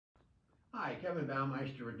Hi, Kevin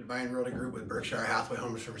Baumeister with Divine Realty Group with Berkshire Hathaway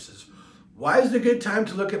HomeServices. Why is it a good time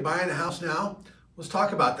to look at buying a house now? Let's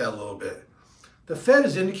talk about that a little bit. The Fed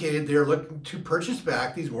has indicated they're looking to purchase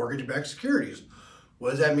back these mortgage-backed securities.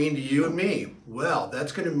 What does that mean to you and me? Well,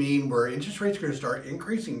 that's going to mean where interest rates are going to start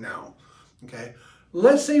increasing now. Okay,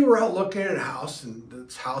 let's say we're out looking at a house and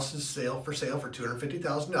this house is for sale for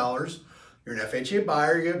 $250,000. You're an FHA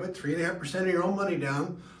buyer, you're going to put 3.5% of your own money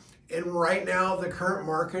down. And right now, the current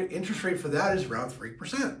market interest rate for that is around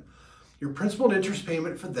 3%. Your principal and interest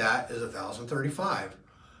payment for that is $1,035.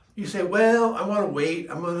 You say, well, I want to wait.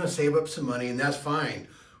 I'm going to save up some money, and that's fine.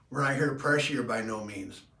 We're not here to pressure you by no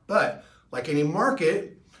means. But like any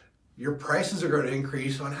market, your prices are going to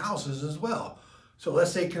increase on houses as well. So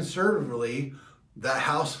let's say conservatively, that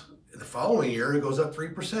house the following year, it goes up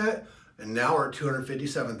 3%, and now we're at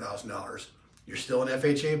 $257,000. You're still an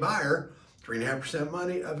FHA buyer. 3.5%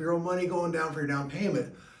 money of your own money going down for your down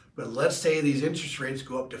payment. But let's say these interest rates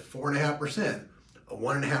go up to 4.5%, a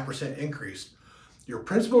 1.5% increase. Your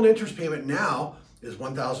principal and interest payment now is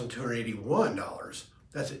 $1,281.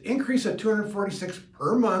 That's an increase of $246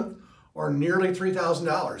 per month, or nearly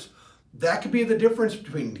 $3,000. That could be the difference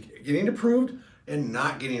between getting approved and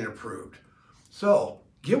not getting approved. So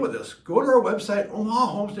get with us. Go to our website,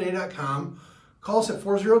 omahahometoday.com. Call us at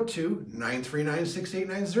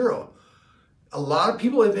 402-939-6890. A lot of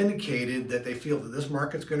people have indicated that they feel that this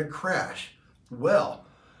market's going to crash. Well,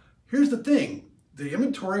 here's the thing. The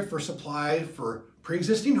inventory for supply for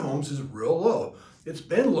pre-existing homes is real low. It's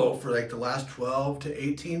been low for like the last 12 to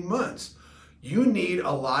 18 months. You need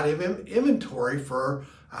a lot of inventory for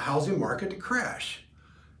a housing market to crash.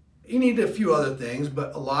 You need a few other things,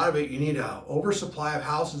 but a lot of it, you need an oversupply of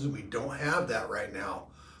houses, and we don't have that right now.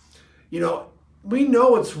 You know, we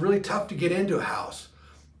know it's really tough to get into a house.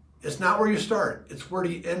 It's not where you start. It's where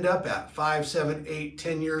you end up at 5, 7, 8,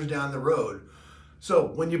 10 years down the road. So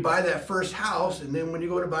when you buy that first house, and then when you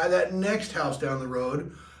go to buy that next house down the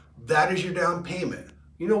road, that is your down payment.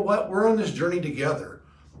 You know what? We're on this journey together.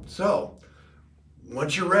 So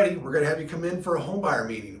once you're ready, we're going to have you come in for a home buyer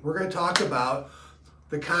meeting. We're going to talk about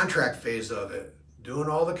the contract phase of it, doing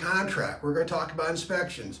all the contract. We're going to talk about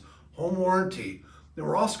inspections, home warranty. Then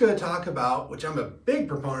we're also going to talk about, which I'm a big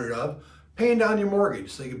proponent of, paying down your mortgage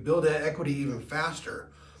so you can build that equity even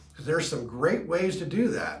faster. Because there's some great ways to do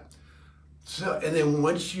that. So, and then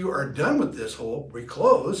once you are done with this whole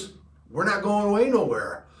reclose, we're not going away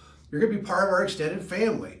nowhere. You're going to be part of our extended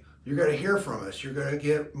family. You're going to hear from us. You're going to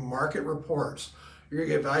get market reports. You're going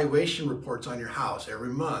to get valuation reports on your house every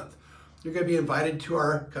month. You're going to be invited to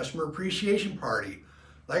our customer appreciation party.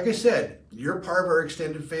 Like I said, you're part of our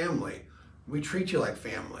extended family. We treat you like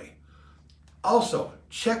family. Also,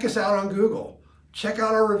 check us out on Google. Check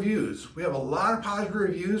out our reviews. We have a lot of positive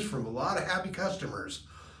reviews from a lot of happy customers.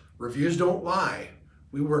 Reviews don't lie.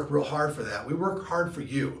 We work real hard for that. We work hard for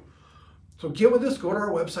you. So get with us. Go to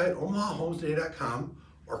our website, omahahometoday.com,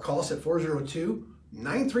 or call us at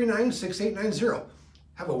 402-939-6890.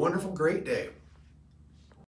 Have a wonderful, great day.